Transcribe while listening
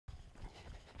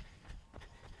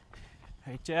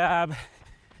Great job.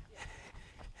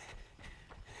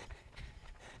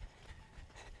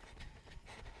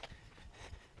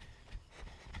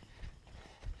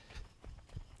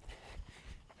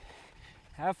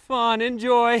 Have fun,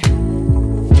 enjoy.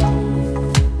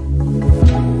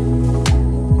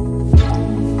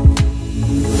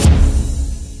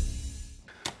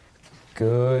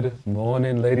 Good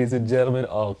morning, ladies and gentlemen.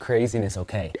 Oh, craziness.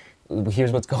 Okay,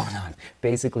 here's what's going on.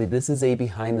 Basically, this is a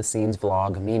behind-the-scenes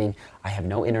vlog, meaning I have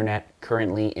no internet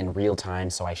currently in real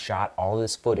time, so I shot all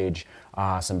this footage,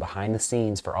 some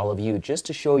behind-the-scenes for all of you, just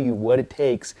to show you what it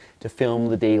takes to film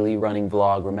the daily running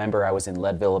vlog. Remember, I was in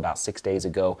Leadville about 6 days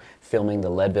ago, filming the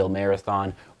Leadville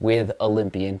Marathon with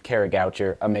Olympian Kara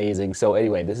Goucher. Amazing. So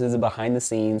anyway, this is a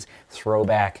behind-the-scenes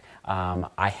throwback.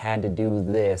 I had to do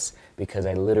this because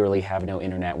I literally have no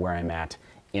internet where I'm at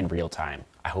in real time.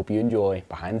 I hope you enjoy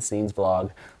behind the scenes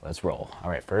vlog. Let's roll. All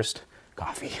right, first,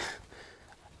 coffee.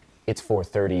 It's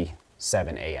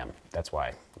 4:37 a.m. That's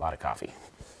why, a lot of coffee.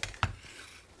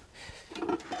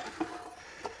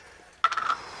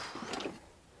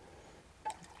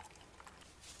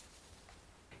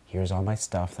 Here's all my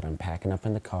stuff that I'm packing up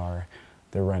in the car.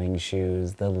 The running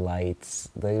shoes, the lights,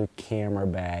 the camera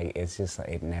bag. It's just like,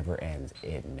 it never ends.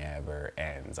 It never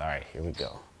ends. All right, here we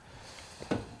go.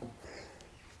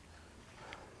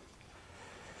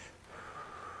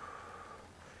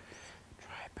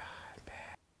 Tripod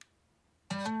bag.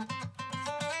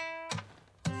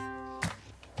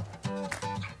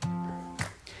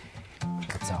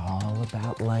 It's all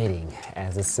about lighting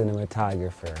as a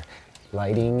cinematographer.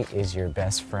 Lighting is your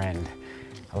best friend.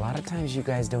 A lot of times you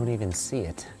guys don't even see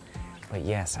it, but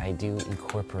yes, I do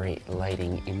incorporate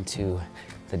lighting into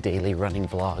the daily running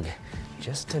vlog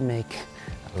just to make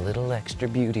a little extra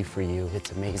beauty for you.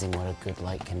 It's amazing what a good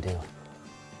light can do.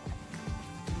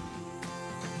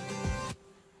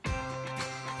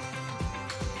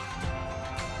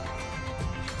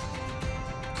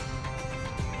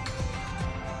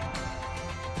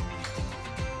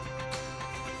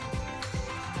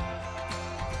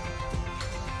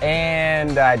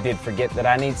 And I did forget that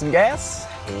I need some gas.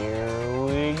 Here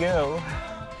we go.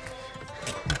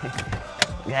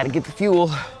 Gotta get the fuel.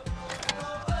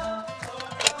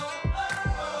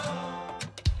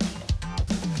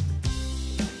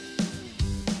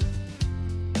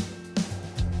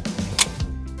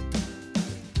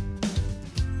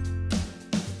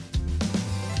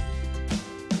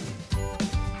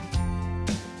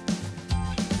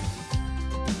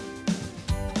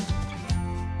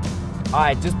 All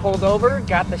right, just pulled over,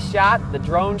 got the shot, the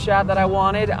drone shot that I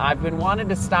wanted. I've been wanting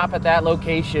to stop at that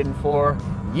location for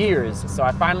years, so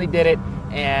I finally did it,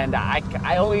 and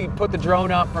I only put the drone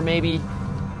up for maybe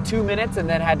 2 minutes and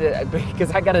then had to,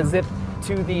 because I got to zip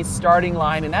to the starting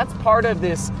line, and that's part of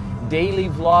this daily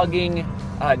vlogging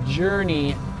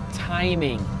journey,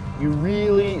 timing. You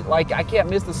really, like, I can't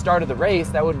miss the start of the race.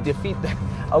 That would defeat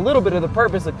a little bit of the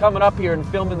purpose of coming up here and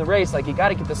filming the race. Like, you got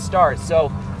to get the start. So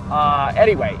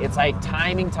anyway, it's like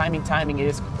timing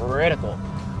is critical.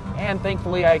 And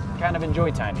thankfully, I kind of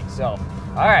enjoy timing. So,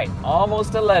 all right,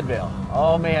 almost to Leadville.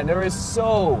 Oh man, there is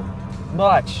so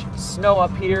much snow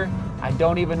up here. I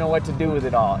don't even know what to do with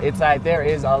it all. It's like there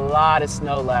is a lot of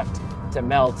snow left to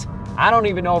melt. I don't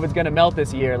even know if it's gonna melt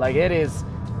this year. Like it is,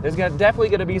 there's definitely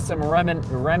gonna be some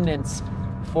remnants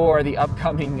for the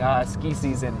upcoming ski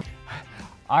season.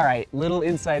 All right, little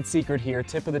inside secret here,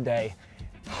 tip of the day.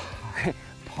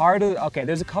 Okay,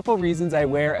 there's a couple reasons I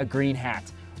wear a green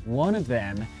hat. One of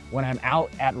them, when I'm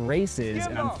out at races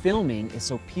and I'm filming, is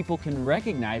so people can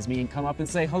recognize me and come up and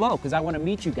say hello, because I want to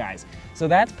meet you guys. So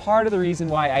that's part of the reason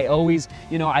why I always,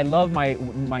 you know, I love my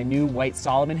new white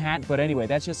Salomon hat, but anyway,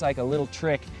 that's just like a little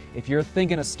trick. If you're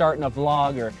thinking of starting a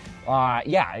vlog or,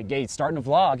 starting a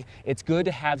vlog, it's good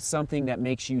to have something that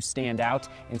makes you stand out.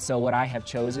 And so what I have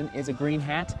chosen is a green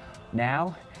hat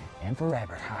now and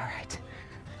forever, all right.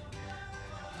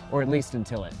 Or at least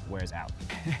until it wears out.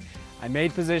 I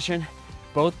made position,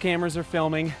 both cameras are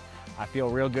filming. I feel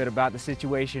real good about the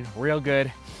situation, real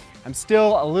good. I'm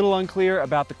still a little unclear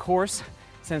about the course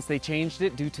since they changed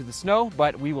it due to the snow,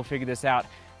 but we will figure this out.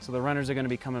 So the runners are gonna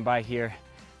be coming by here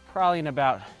probably in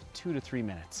about 2 to 3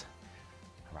 minutes.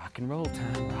 Rock and roll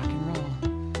time, rock and roll.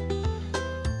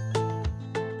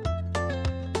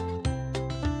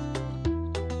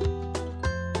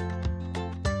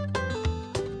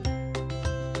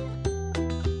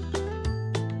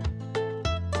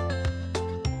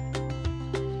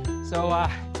 So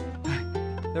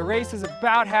the race is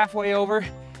about halfway over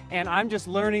and I'm just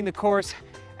learning the course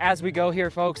as we go here,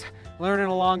 folks, learning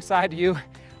alongside you.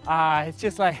 It's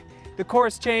just like the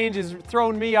course change is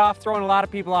throwing me off, throwing a lot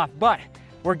of people off, but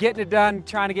we're getting it done,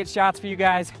 trying to get shots for you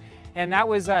guys. And that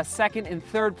was second and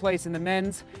third place in the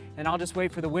men's. And I'll just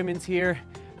wait for the women's here.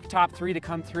 Top 3 to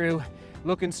come through.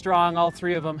 Looking strong, all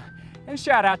 3 of them. And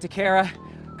shout out to Kara.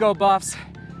 Go Buffs.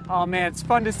 Oh man, it's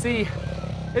fun to see.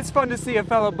 It's fun to see a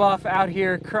fellow Buff out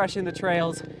here crushing the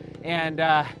trails, and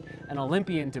an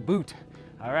Olympian to boot.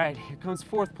 All right, here comes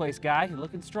 4th place guy. You're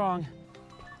looking strong.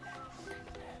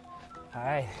 All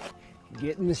right,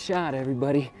 getting the shot,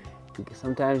 everybody.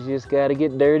 Sometimes you just gotta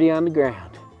get dirty on the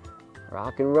ground.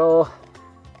 Rock and roll.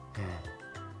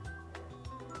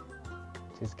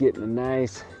 Just getting a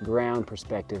nice ground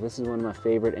perspective. This is one of my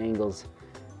favorite angles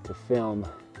to film.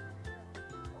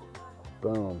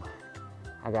 Boom.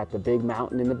 I got the big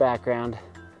mountain in the background.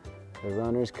 The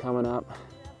runners coming up.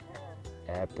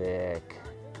 Epic.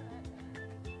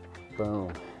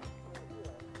 Boom.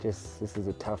 This is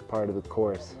a tough part of the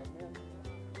course.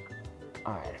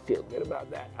 All right, I feel good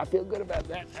about that. I feel good about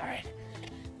that. All right.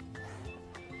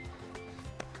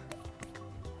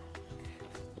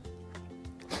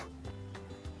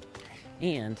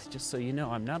 And just so you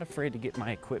know, I'm not afraid to get my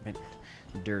equipment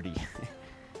dirty.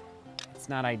 It's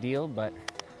not ideal, but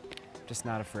I'm just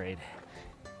not afraid.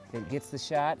 If it gets the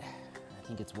shot, I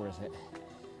think it's worth it.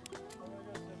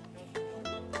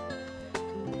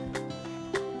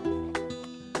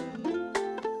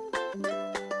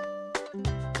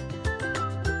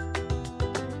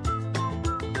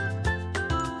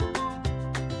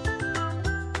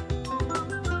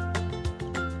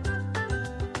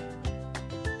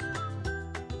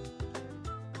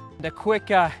 A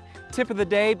quick tip of the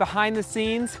day, behind the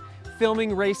scenes,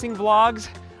 filming racing vlogs.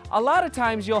 A lot of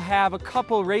times you'll have a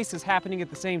couple races happening at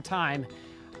the same time.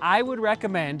 I would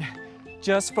recommend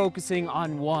just focusing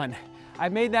on one. I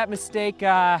made that mistake,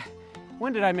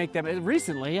 when did I make that?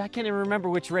 Recently, I can't even remember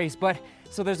which race, but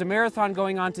so there's a marathon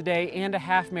going on today and a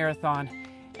half marathon,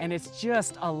 and it's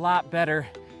just a lot better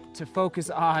to focus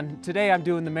on. Today I'm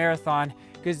doing the marathon,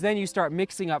 because then you start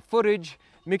mixing up footage,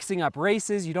 mixing up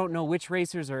races. You don't know which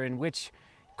racers are in which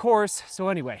course. So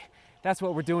anyway, that's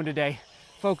what we're doing today,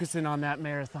 focusing on that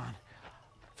marathon.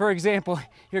 For example,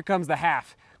 here comes the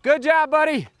half. Good job,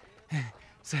 buddy.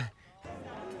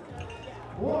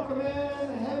 Welcome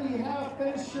in, heavy half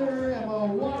finisher, Emma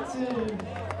Watson,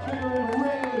 Karen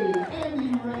Ray,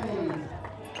 Andy Ray.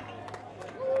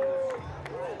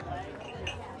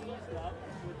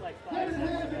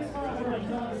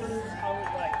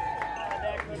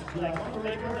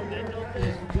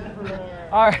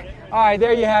 All right,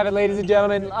 there you have it, ladies and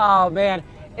gentlemen. Oh man,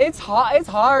 it's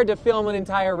hard to film an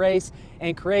entire race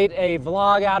and create a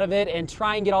vlog out of it and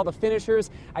try and get all the finishers.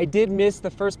 I did miss the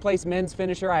first place men's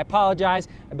finisher. I apologize.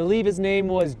 I believe his name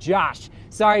was Josh.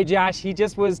 Sorry, Josh, he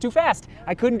just was too fast.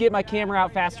 I couldn't get my camera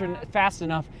out fast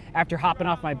enough after hopping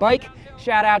off my bike.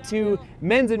 Shout out to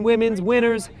men's and women's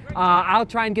winners. I'll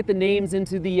try and get the names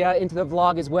into the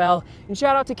vlog as well. And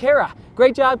shout out to Kara.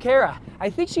 Great job, Kara. I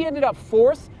think she ended up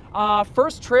 4th.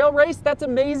 First trail race, that's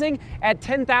amazing. At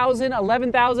 10,000,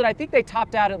 11,000, I think they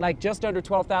topped out at like just under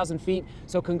 12,000 feet.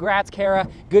 So congrats, Kara.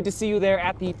 Good to see you there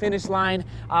at the finish line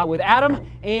with Adam.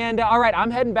 And all right,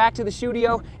 I'm heading back to the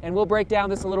studio and we'll break down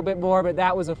this a little bit more, but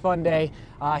that was a fun day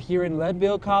here in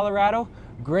Leadville, Colorado.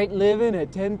 Great living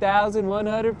at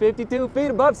 10,152 feet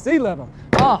above sea level.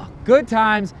 Oh, good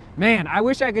times. Man, I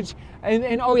wish I could,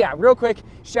 and oh yeah, real quick,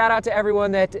 shout out to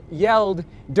everyone that yelled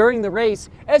during the race,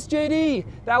 SJD,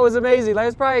 that was amazing. That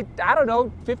was probably, I don't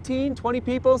know, 15, 20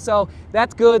 people, so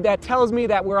that's good. That tells me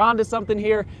that we're onto something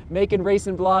here, making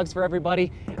racing vlogs for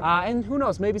everybody. And who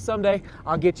knows, maybe someday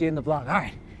I'll get you in the vlog. All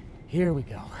right, here we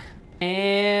go.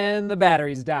 And the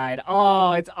batteries died.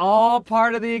 Oh, it's all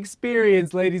part of the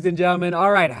experience, ladies and gentlemen.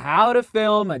 All right, how to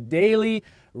film a daily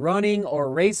running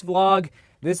or race vlog.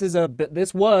 This was a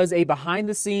behind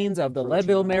the scenes of the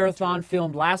Leadville Marathon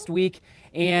filmed last week.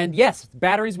 And yes,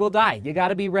 batteries will die. You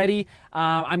gotta be ready.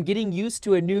 I'm getting used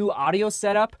to a new audio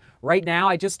setup right now.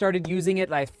 I just started using it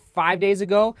like 5 days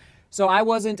ago. So I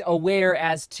wasn't aware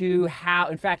as to how,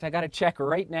 in fact, I gotta check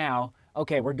right now.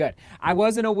 Okay, we're good. I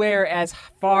wasn't aware as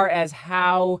far as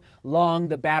how long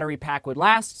the battery pack would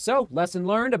last. So lesson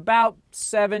learned, about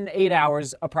 7-8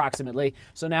 hours approximately.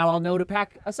 So now I'll know to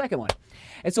pack a second one.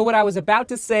 And so what I was about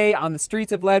to say on the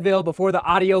streets of Leadville before the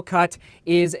audio cut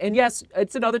is, and yes,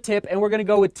 it's another tip, and we're gonna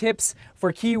go with tips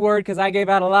for keyword because I gave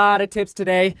out a lot of tips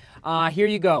today. Here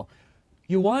you go.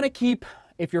 You wanna keep,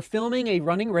 if you're filming a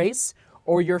running race,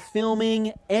 or you're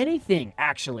filming anything,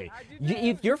 actually.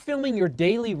 If you're filming your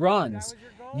daily runs,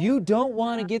 you don't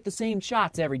want to get the same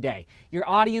shots every day. Your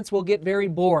audience will get very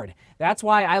bored. That's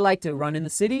why I like to run in the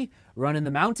city, run in the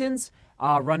mountains,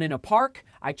 run in a park.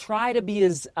 I try to be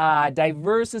as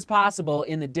diverse as possible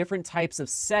in the different types of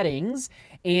settings,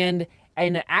 and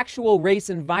in an actual race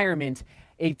environment,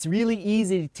 it's really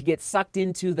easy to get sucked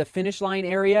into the finish line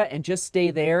area and just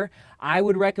stay there. I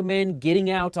would recommend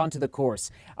getting out onto the course,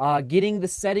 getting the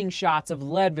setting shots of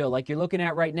Leadville like you're looking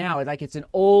at right now. Like it's an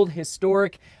old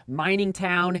historic mining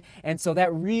town, and so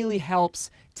that really helps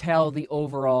tell the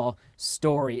overall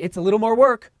story. It's a little more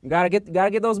work. You gotta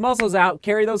get those muscles out,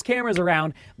 carry those cameras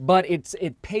around, but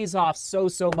it pays off so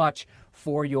much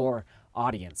for your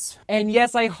audience. And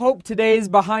yes, I hope today's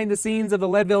behind the scenes of the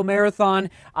Leadville Marathon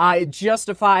it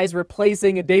justifies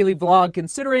replacing a daily vlog,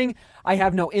 considering I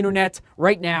have no internet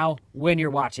right now when you're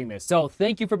watching this. So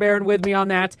thank you for bearing with me on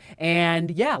that.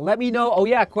 And yeah, let me know, oh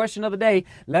yeah, question of the day,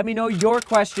 let me know your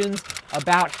questions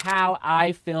about how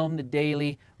I film the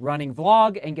daily running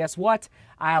vlog. And guess what?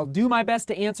 I'll do my best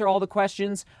to answer all the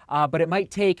questions, but it might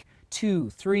take 2,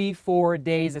 3, 4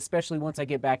 days, especially once I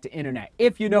get back to internet,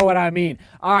 if you know what I mean.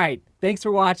 All right, thanks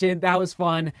for watching. That was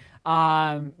fun.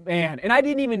 Man,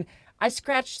 and I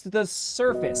scratched the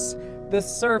surface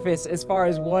as far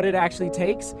as what it actually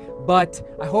takes, but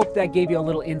I hope that gave you a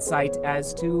little insight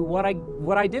as to what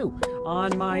I do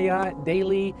on my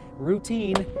daily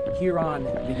routine here on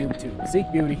the YouTube.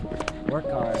 Seek beauty, work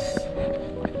hard.